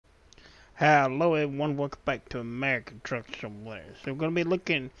Hello everyone, welcome back to American Truck Simulator. So we're going to be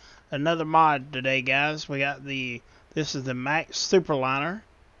looking at another mod today, guys. We got this is the MACK SUPERLINER,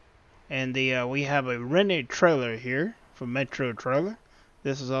 and we have a rented trailer here from Metro Trailer.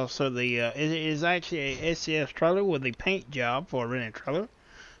 This is also it is actually a SCS trailer with a paint job for a rented trailer.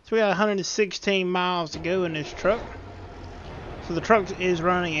 So we got 116 miles to go in this truck. So the truck is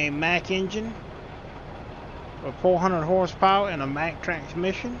running a MACK engine with 400 horsepower and a MACK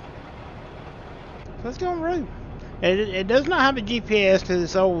transmission. Let's go on the road. It does not have a GPS because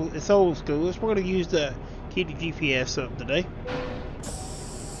it's old school. So we're going to use keep the GPS up today.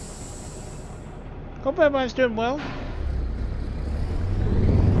 Hope everybody's doing well.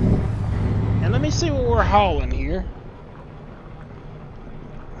 And let me see what we're hauling here.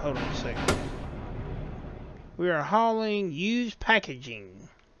 Hold on a second. We are hauling used packaging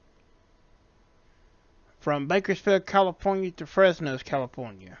from Bakersfield, California to Fresno,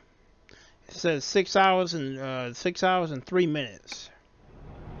 California. It says 6 hours and 3 minutes.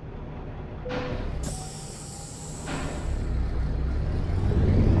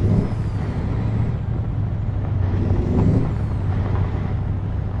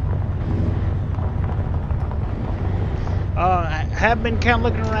 I have been kind of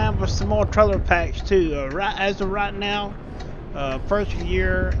looking around for some more trailer packs too. As of right now, first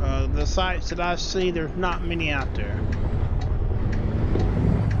year, the sites that I see, there's not many out there.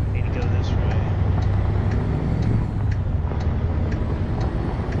 Need to go this way.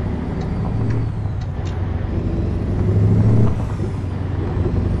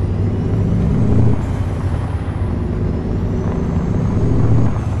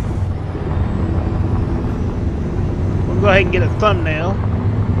 We'll go ahead and get a thumbnail.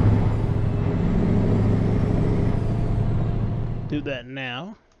 Do that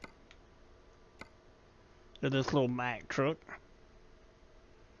now. Of this little MACK truck.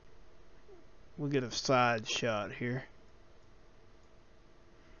 We'll get a side shot here.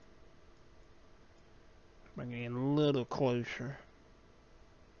 Bring it in a little closer.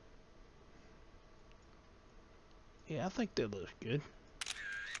 Yeah, I think that looks good.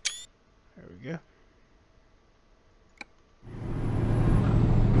 There we go.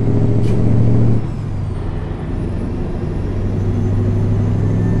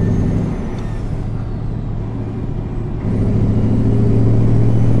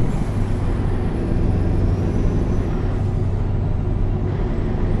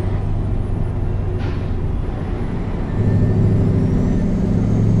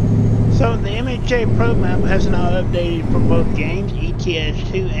 So the MHA Pro Map has now updated for both games,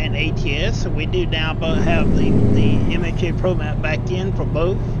 ETS2 and ATS. So we do now both have the MHA Pro Map back in for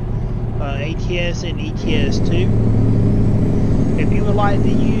both ATS and ETS2. If you would like to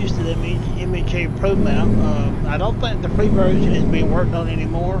use the MHA Pro Map, I don't think the free version is being worked on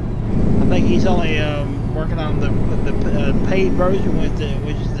anymore. I think he's only working on the paid version, which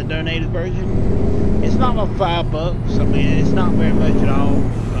is the donated version. It's not about $5. I mean, it's not very much at all.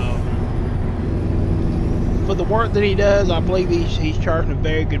 For the work that he does, I believe he's charging a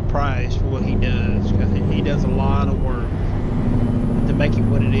very good price for what he does, because he does a lot of work to make it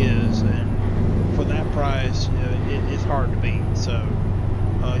what it is, and for that price, it's hard to beat. So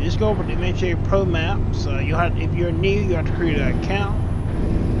just go over to MHA Pro Maps. If you're new, you have to create an account,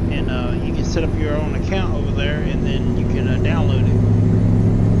 and you can set up your own account over there, and then you can download it.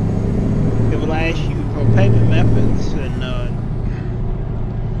 It will ask you for payment methods, and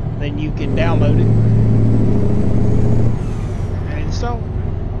then you can download it. So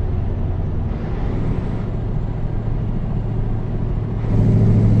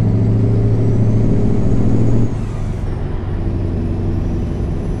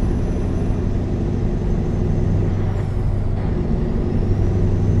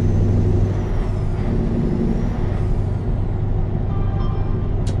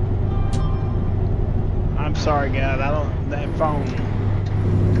I'm sorry guys, that phone,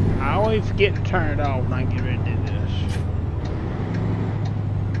 I always forget to turn it off when I get ready to do this.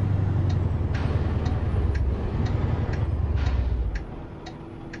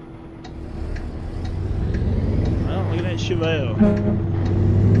 Chevelle.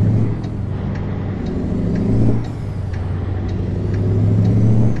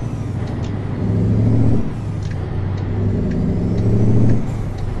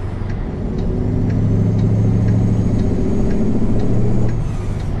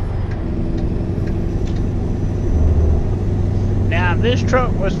 Now this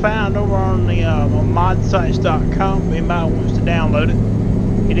truck was found over on the on modsites.com. If anybody wants to download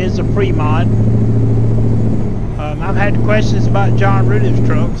it, it is a free mod. I've had questions about John Rudiff's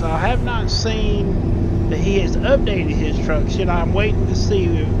trucks. I have not seen that he has updated his trucks yet. I'm waiting to see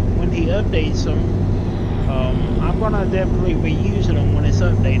when he updates updates them, I'm gonna definitely be using them when it's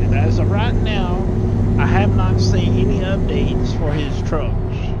updated. As of right now, I have not seen any updates for his trucks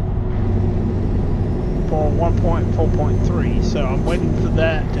for 1.4.3, so I'm waiting for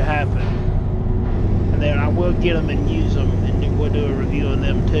that to happen, and then I will get them and use them, and then we'll do a review on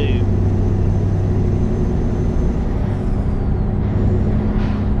them too.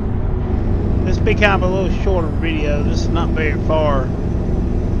 This will be kind of a little shorter video. This is not very far.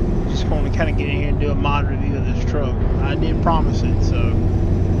 Just going to kind of get in here and do a mod review of this truck. I did promise it, so.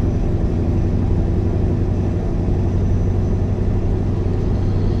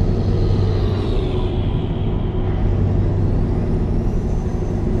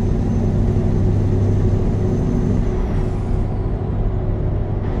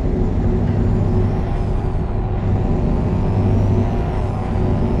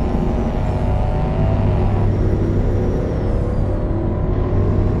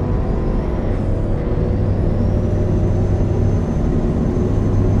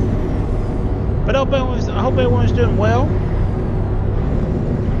 But I hope everyone's doing well.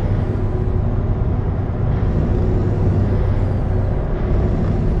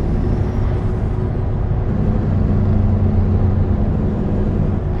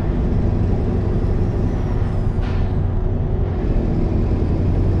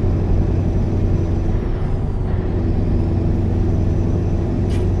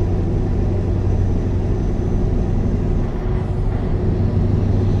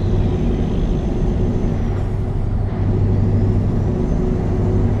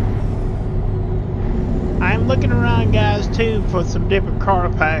 Looking around, guys, too, for some different car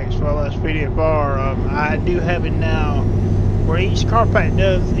packs for this VDFR. I do have it now where each car pack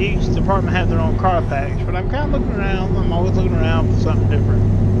does, each department have their own car packs, but I'm kind of looking around. I'm always looking around for something different.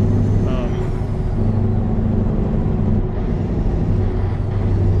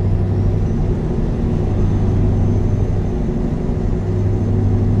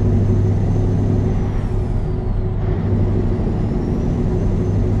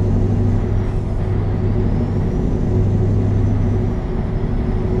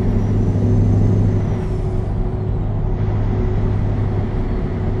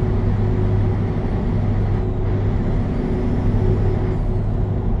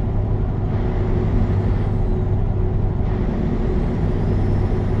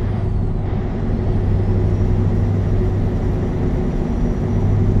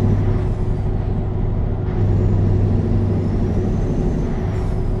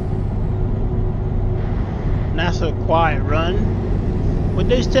 Nice little quiet run. We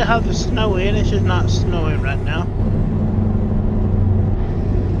do still have the snow in, it's just not snowing right now.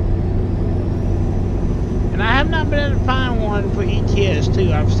 And I have not been able to find one for ETS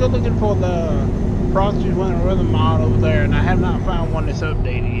too. I'm still looking for the Frosty Winter Weather mod over there, and I have not found one that's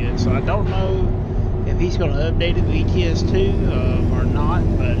updated yet. So I don't know if he's going to update it with ETS too or not.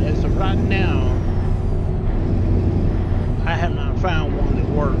 But as of right now, I have not found one that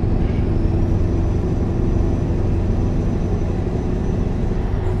works.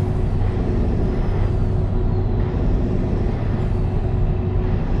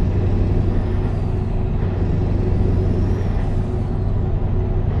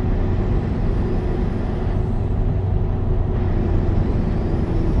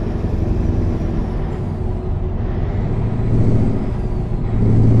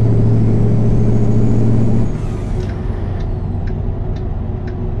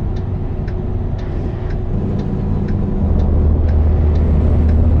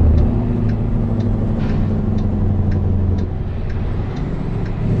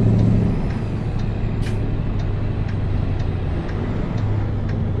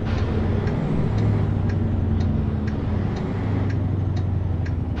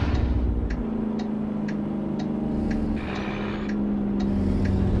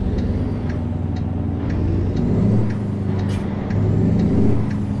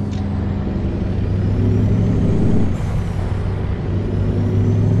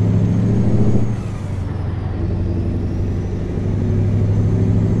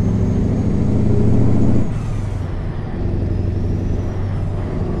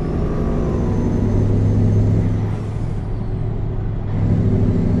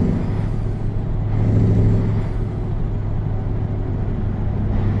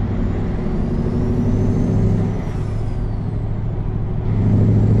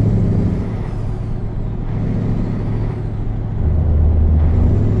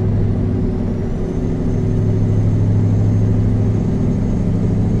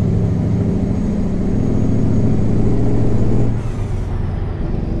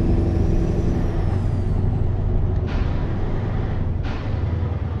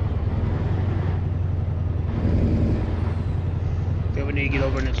 need to get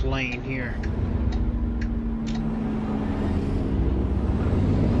over in this lane here.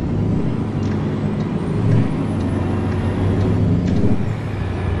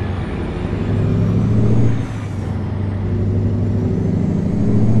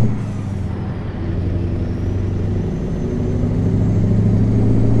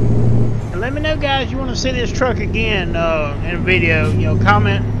 Let me know, guys, you want to see this truck again in a video. You know,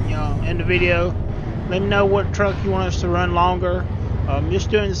 comment, you know, in the video. Let me know what truck you want us to run longer. Just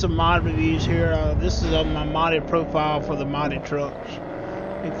doing some mod reviews here. This is on my modded profile for the modded trucks.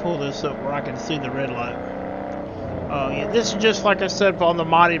 Let me pull this up where I can see the red light. Yeah, this is just like I said on the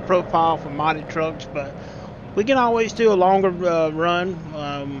modded profile for modded trucks, but we can always do a longer run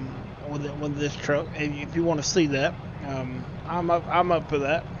with this truck if you want to see that. I'm up for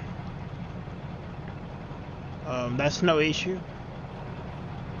that. That's no issue.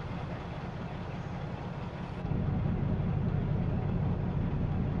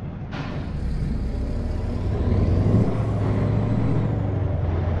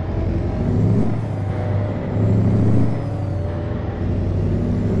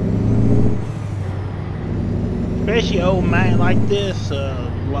 Especially old man like this,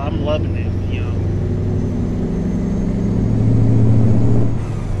 I'm loving it, you know.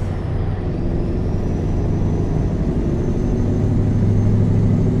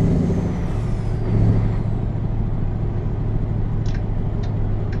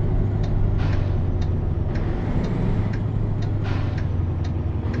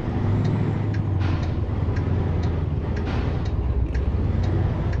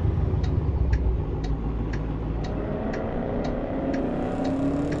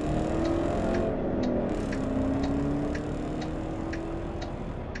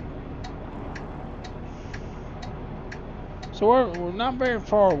 So we're not very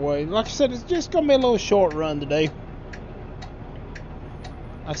far away. Like I said, it's just gonna be a little short run today.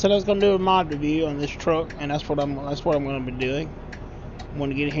 I said I was gonna do a mod review on this truck, and that's what I'm gonna be doing. I'm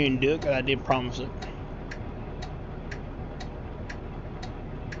gonna get here and do it, because I did promise it.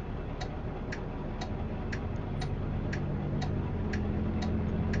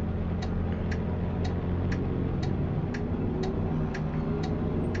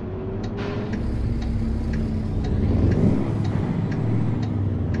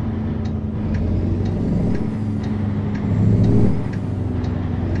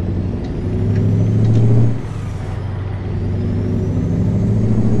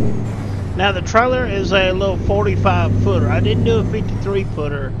 Now the trailer is a little 45 footer. I didn't do a 53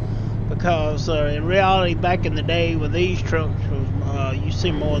 footer because in reality back in the day with these trucks, you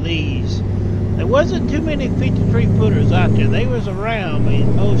see more of these. There wasn't too many 53 footers out there. They was around, but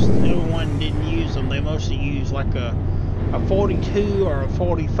everyone didn't use them. They mostly used like a 42 or a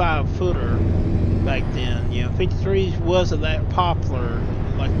 45 footer back then. You know, 53s wasn't that popular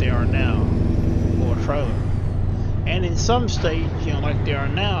like they are now for a trailer. And in some states, you know, like they are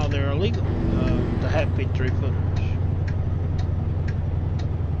now, they're illegal to have 53 footers.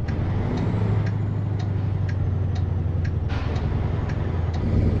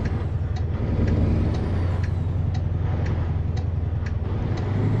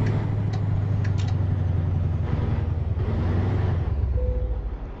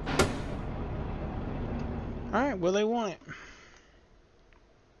 All right, well, they want it.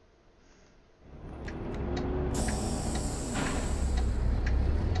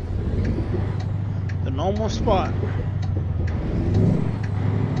 Normal spot.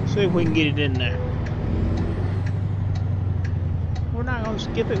 See if we can get it in there. We're not gonna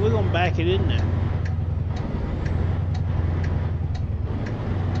skip it, we're gonna back it in there.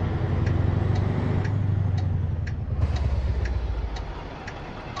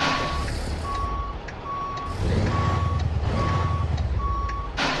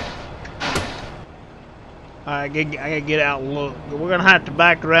 I gotta get out and look. We're gonna have to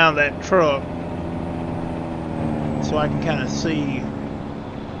back around that truck so I can kind of see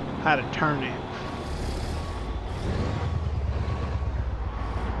how to turn it.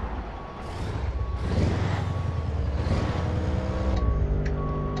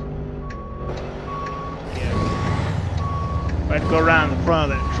 Yeah. I had to go around the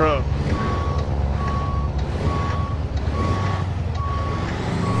front of that truck.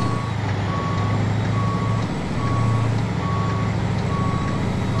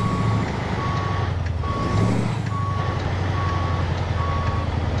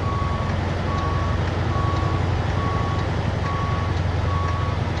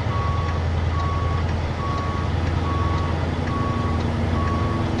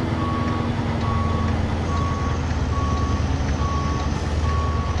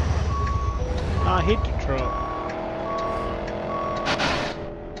 I hit the truck.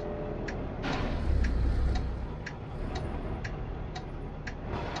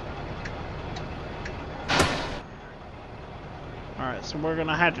 Alright, so we're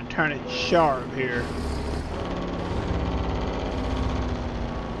gonna have to turn it sharp here.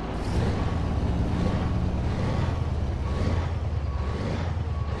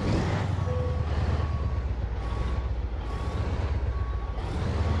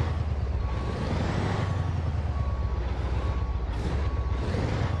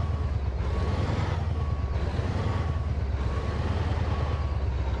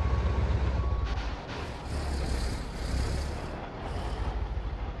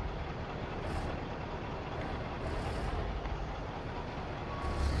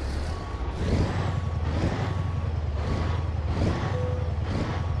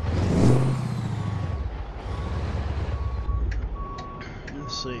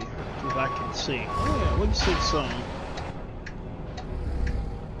 Let's see if I can see. Oh yeah, we can see some.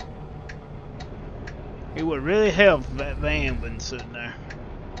 It would really help if that van wasn't sitting there.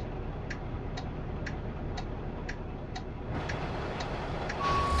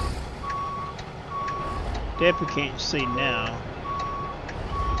 Definitely can't see now.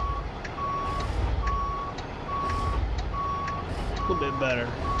 A little bit better.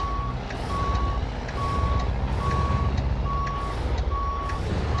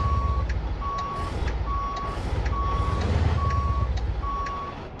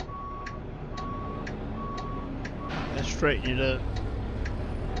 Let's straighten it up.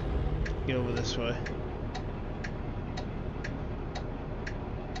 Get over this way.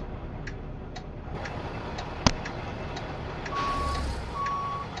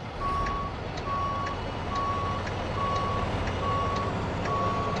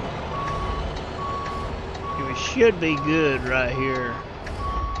 It should be good right here.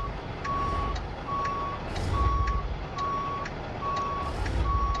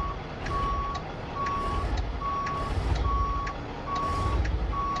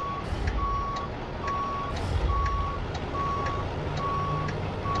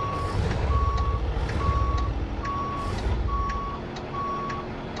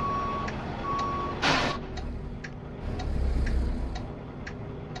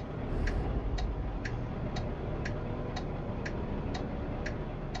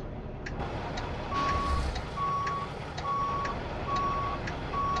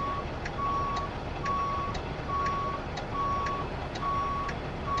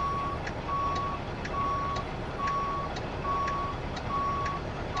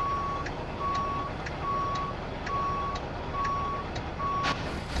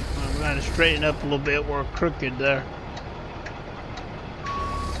 Trying to straighten up a little bit. We're crooked there.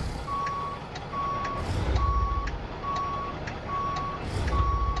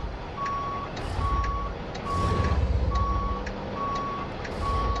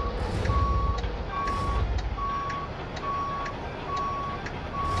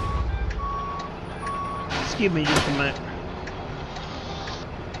 Excuse me just a minute.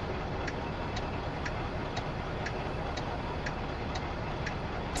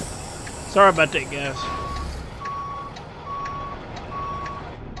 Sorry about that, guys.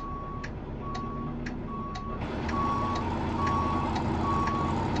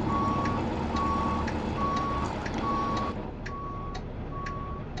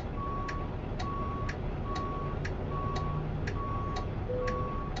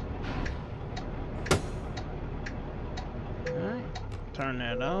 Alright, turn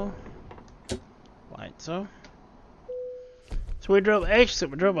that on. Lights off. So we drove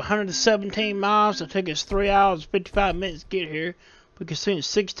 117 miles. It took us 3 hours and 55 minutes to get here. We consumed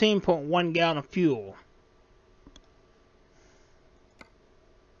 16.1 gallon of fuel.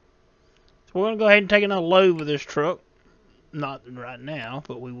 So we're going to go ahead and take another load with this truck. Not right now,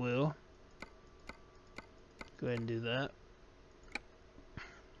 but we will. Go ahead and do that.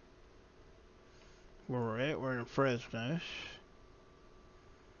 Where we're at, we're in Fresno.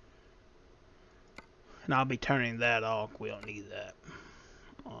 And I'll be turning that off. We don't need that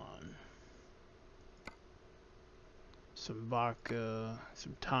on. Some vodka,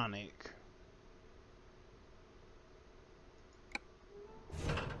 some tonic.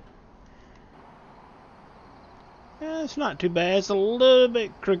 Yeah, it's not too bad. It's a little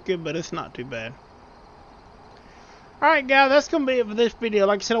bit crooked, but it's not too bad. Alright guys, that's going to be it for this video.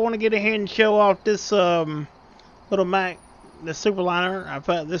 Like I said, I want to get in here and show off this little Mack, the SUPERLINER. I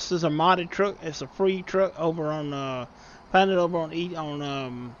found this is a modded truck. It's a free truck over on found it over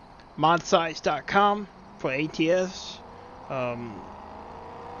on modsites.com for ATS.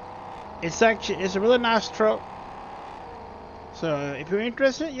 It's a really nice truck. So if you're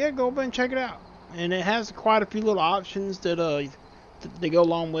interested, yeah, go over and check it out. And it has quite a few little options that they go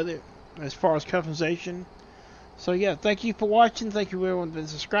along with it as far as customization. So yeah, thank you for watching. Thank you everyone for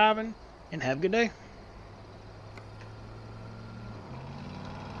subscribing, and have a good day.